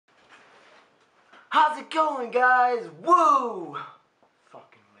How's it going, guys? Woo!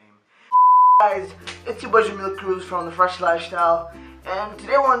 Fucking lame. Guys, it's your buddy Milk Cruz from the Fresh Lifestyle, and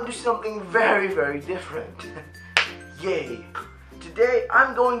today I want to do something very, very different. Yay! Today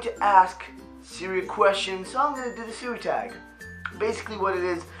I'm going to ask Siri a question, so I'm going to do the Siri tag. Basically what it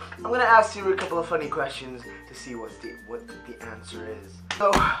is, I'm going to ask Siri a couple of funny questions to see what the answer is.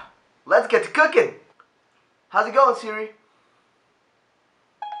 So, let's get to cooking! How's it going, Siri?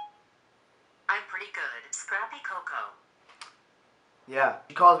 I'm pretty good. Scrappy Coco. Yeah,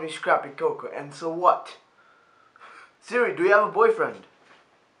 she calls me Scrappy Coco, and so what? Siri, do you have a boyfriend?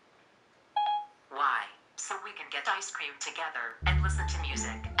 Why? So we can get ice cream together, and listen to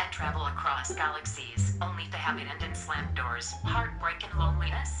music, and travel across galaxies, only to have it end in slammed doors, heartbreak and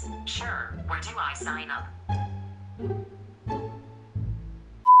loneliness? Sure, where do I sign up?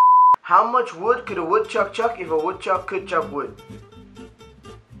 How much wood could a woodchuck chuck if a woodchuck could chuck wood?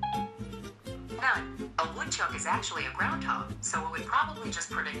 None. A woodchuck is actually a groundhog, so it would probably just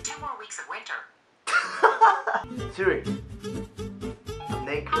predict 2 more weeks of winter. Siri, I'm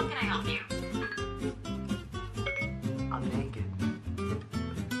naked. How can I help you? I'm naked.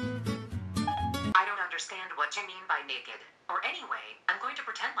 I don't understand what you mean by naked. Or anyway, I'm going to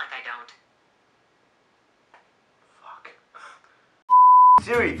pretend like I don't. Fuck.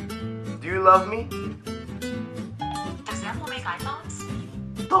 Siri, do you love me? Does Apple make iPhones?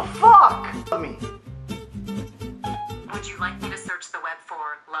 The fuck? Love me. Would you like me to search the web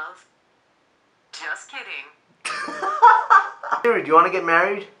for love? Just kidding. Siri, do you want to get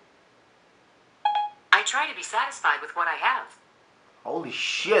married? I try to be satisfied with what I have. Holy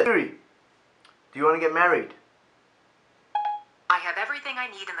shit. Siri, do you want to get married? I have everything I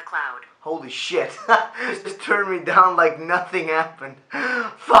need in the cloud. Holy shit. Just turned me down like nothing happened.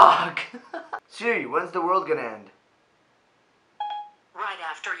 Fuck. Siri, when's the world gonna end? Right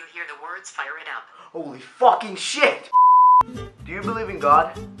after you hear the words, fire it up. Holy fucking shit. Do you believe in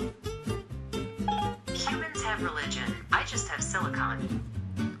God? Humans have religion. I just have silicon.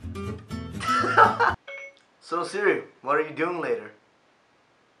 So Siri, what are you doing later?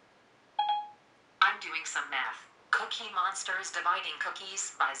 I'm doing some math. Cookie Monster is dividing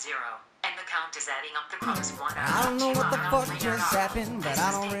cookies by 0. And the count is adding up the crumbs 1 I don't know what the fuck just happened, but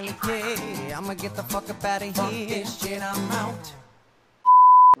I don't really care. I'ma get the fuck up out of here. This shit, I'm out.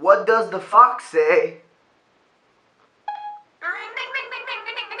 What does the fox say?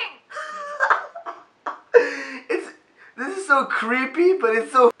 This is so creepy, but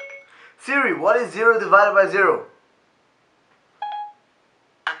it's so... Siri, what is 0 divided by 0?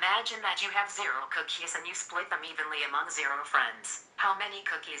 Imagine that you have 0 cookies and you split them evenly among 0 friends. How many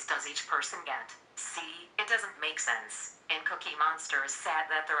cookies does each person get? See, it doesn't make sense. And Cookie Monster is sad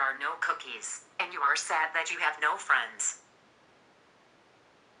that there are no cookies. And you are sad that you have no friends.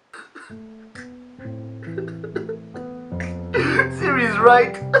 Siri's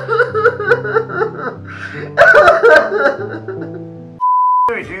right.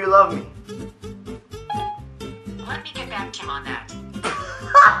 Siri, do you love me? Let me get back to you on that.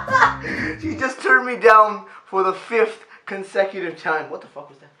 She just turned me down for the 5th consecutive time. What the fuck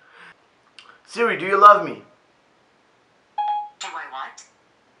was that? Siri, do you love me? Do I what?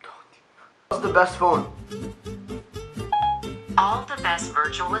 What's the best phone? All the best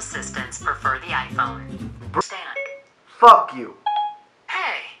virtual assistants prefer the iPhone. Stan. Fuck you.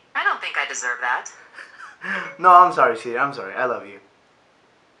 Hey, I don't think I deserve that. No, I'm sorry, Siri. I'm sorry. I love you.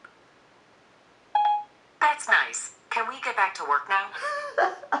 That's nice. Can we get back to work now?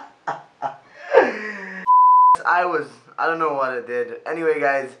 I don't know what I did. Anyway,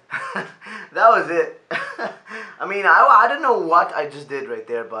 guys, that was it. I mean, I don't know what I just did right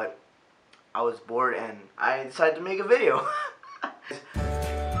there, but I was bored and I decided to make a video.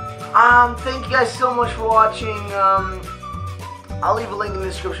 Thank you guys so much for watching. I'll leave a link in the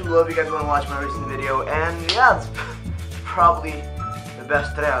description below if you guys want to watch my recent video. And yeah, it's probably the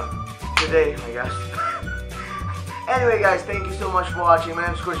best trend today, I guess. Anyway, guys, thank you so much for watching. My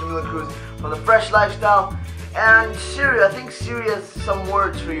name is FrxshLifestyle from the Fresh Lifestyle. And Siri, I think Siri has some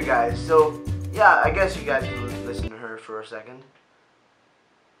words for you guys. So, yeah, I guess you guys can listen to her for a second.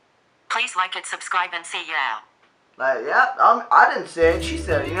 Please like it, subscribe, and see ya. Like, yeah, I didn't say it. She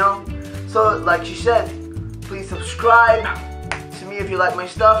said it, you know. So, like she said, please subscribe to me if you like my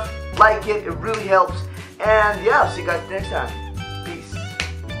stuff. Like it. It really helps. And, yeah, I'll see you guys next time.